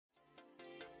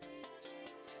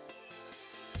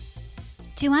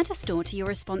To add a store to your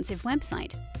responsive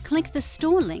website, click the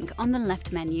Store link on the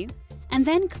left menu and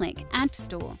then click Add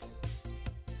Store.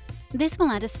 This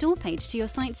will add a store page to your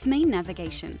site's main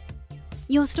navigation.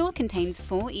 Your store contains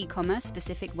 4 e-commerce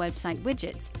specific website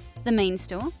widgets: the main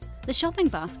store, the shopping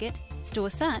basket, store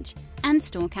search, and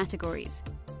store categories.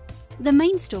 The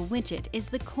main store widget is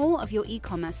the core of your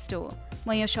e-commerce store,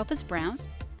 where your shoppers browse,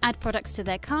 add products to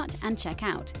their cart and check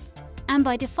out, and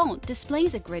by default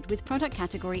displays a grid with product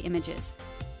category images.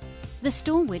 The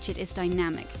store widget is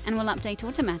dynamic and will update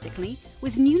automatically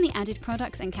with newly added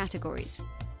products and categories.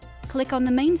 Click on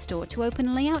the main store to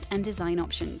open layout and design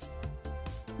options.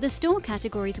 The store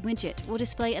categories widget will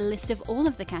display a list of all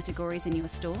of the categories in your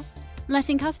store,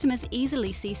 letting customers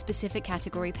easily see specific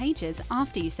category pages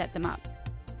after you set them up.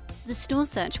 The store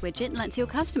search widget lets your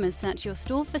customers search your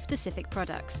store for specific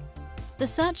products. The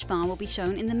search bar will be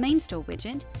shown in the main store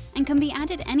widget and can be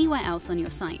added anywhere else on your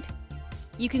site.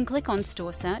 You can click on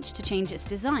Store Search to change its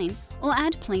design or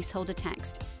add placeholder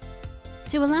text.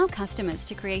 To allow customers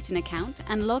to create an account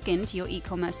and log in to your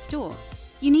e-commerce store,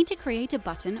 you need to create a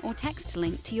button or text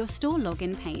link to your store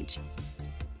login page.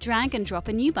 Drag and drop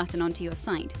a new button onto your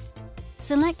site.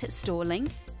 Select Store Link,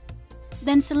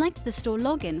 then select the Store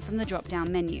Login from the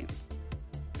drop-down menu.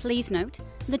 Please note,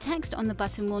 the text on the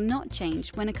button will not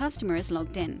change when a customer is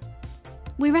logged in.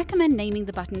 We recommend naming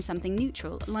the button something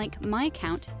neutral, like My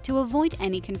Account, to avoid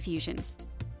any confusion.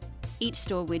 Each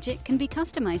store widget can be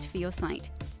customized for your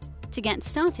site. To get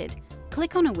started,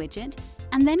 click on a widget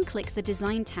and then click the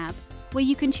Design tab, where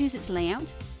you can choose its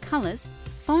layout, colors,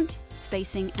 font,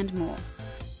 spacing, and more.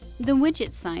 The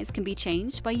widget size can be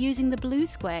changed by using the blue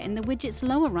square in the widget's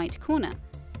lower right corner,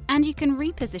 and you can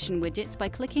reposition widgets by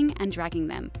clicking and dragging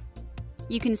them.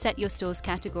 You can set your store's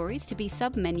categories to be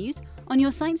sub-menus on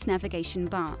your site's navigation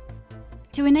bar.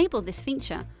 To enable this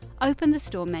feature, open the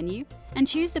Store menu and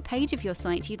choose the page of your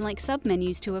site you'd like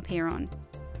sub-menus to appear on.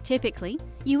 Typically,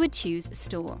 you would choose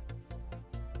Store.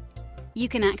 You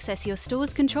can access your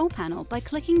store's control panel by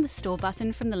clicking the Store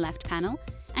button from the left panel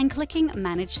and clicking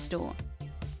Manage Store.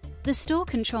 The Store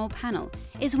Control panel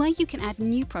is where you can add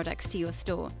new products to your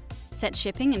store, set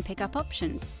shipping and pickup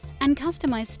options, and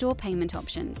customize store payment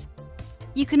options.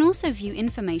 You can also view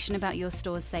information about your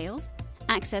store's sales,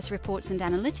 access reports and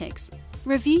analytics,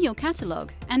 review your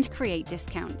catalog, and create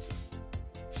discounts.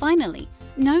 Finally,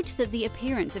 note that the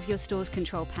appearance of your store's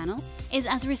control panel is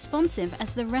as responsive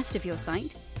as the rest of your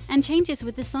site and changes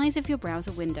with the size of your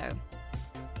browser window.